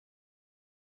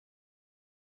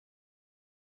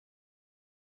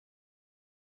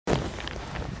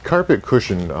carpet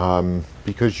cushion,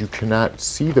 because you cannot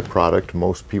see the product,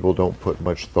 most people don't put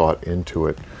much thought into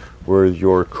it. Where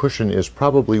your cushion is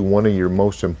probably one of your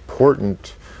most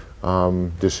important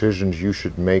decisions you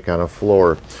should make on a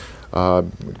floor.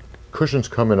 Cushions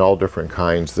come in all different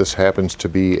kinds. This happens to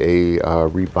be a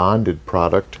rebonded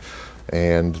product,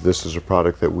 and this is a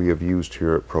product that we have used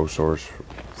here at Prosource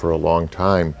for a long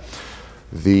time.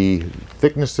 The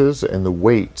thicknesses and the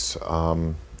weights,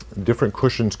 different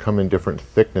cushions come in different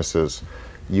thicknesses.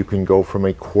 You can go from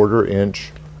a 1/4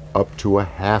 inch up to a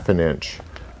 1/2 inch,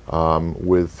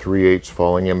 with 3/8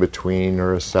 falling in between,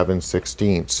 or a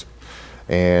 7/16.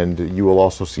 And you will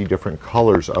also see different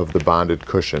colors of the bonded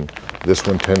cushion. This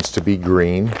one tends to be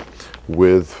green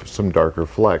with some darker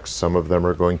flecks. Some of them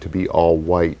are going to be all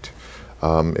white.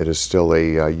 It is still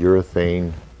a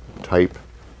urethane type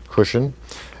cushion,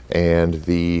 and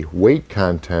the weight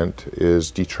content is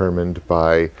determined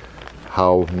by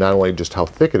how, not only just how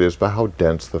thick it is, but how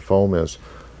dense the foam is.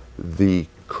 The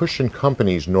cushion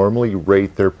companies normally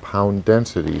rate their pound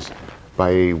densities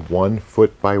by a 1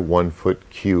 foot by 1 foot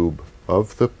cube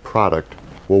of the product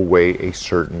will weigh a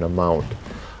certain amount.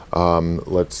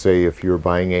 Let's say if you're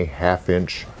buying a 1/2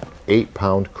 inch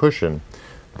 8-pound cushion,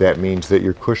 that means that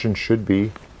your cushion should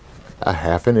be a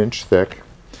 1/2 inch thick,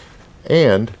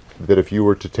 and that if you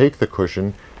were to take the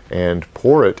cushion and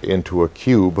pour it into a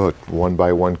cube, a 1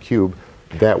 by 1 cube,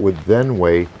 that would then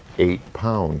weigh 8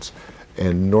 pounds.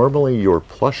 And normally your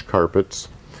plush carpets,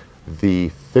 the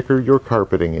thicker your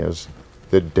carpeting is,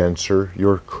 the denser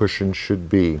your cushion should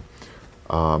be.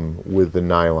 With the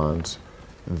nylons,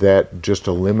 that just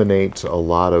eliminates a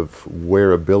lot of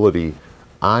wearability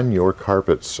on your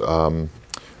carpets.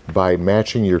 By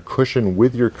matching your cushion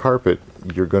with your carpet,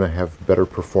 you're going to have better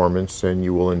performance, and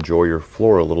you will enjoy your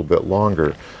floor a little bit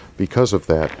longer because of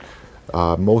that.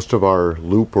 Most of our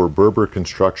loop or Berber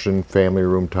construction family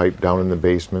room type down in the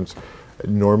basements,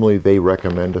 normally they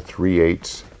recommend a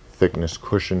 3/8 thickness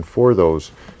cushion for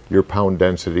those. Your pound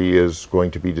density is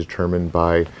going to be determined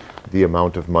by the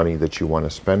amount of money that you want to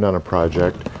spend on a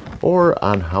project, or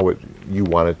on how you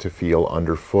want it to feel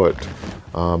underfoot.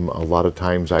 A lot of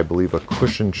times I believe a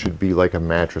cushion should be like a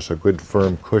mattress. A good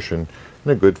firm cushion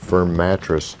and a good firm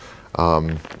mattress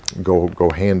go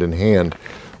hand in hand,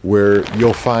 where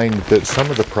you'll find that some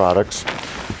of the products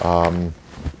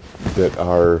that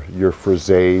are your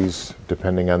frises,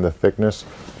 depending on the thickness,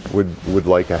 would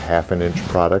like a 1/2 inch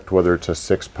product, whether it's a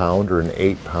 6-pound or an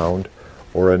 8-pound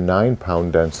or a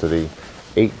 9-pound density.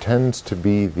 8 tends to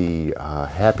be the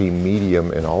happy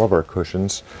medium in all of our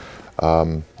cushions,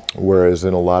 whereas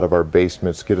in a lot of our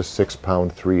basements, get a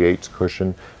 6-pound 3/8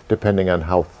 cushion, depending on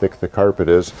how thick the carpet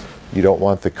is. You don't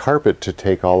want the carpet to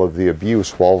take all of the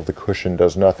abuse while the cushion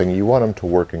does nothing. You want them to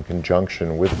work in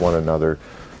conjunction with one another,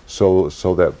 so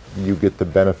that you get the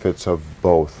benefits of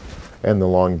both and the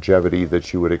longevity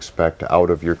that you would expect out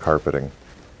of your carpeting.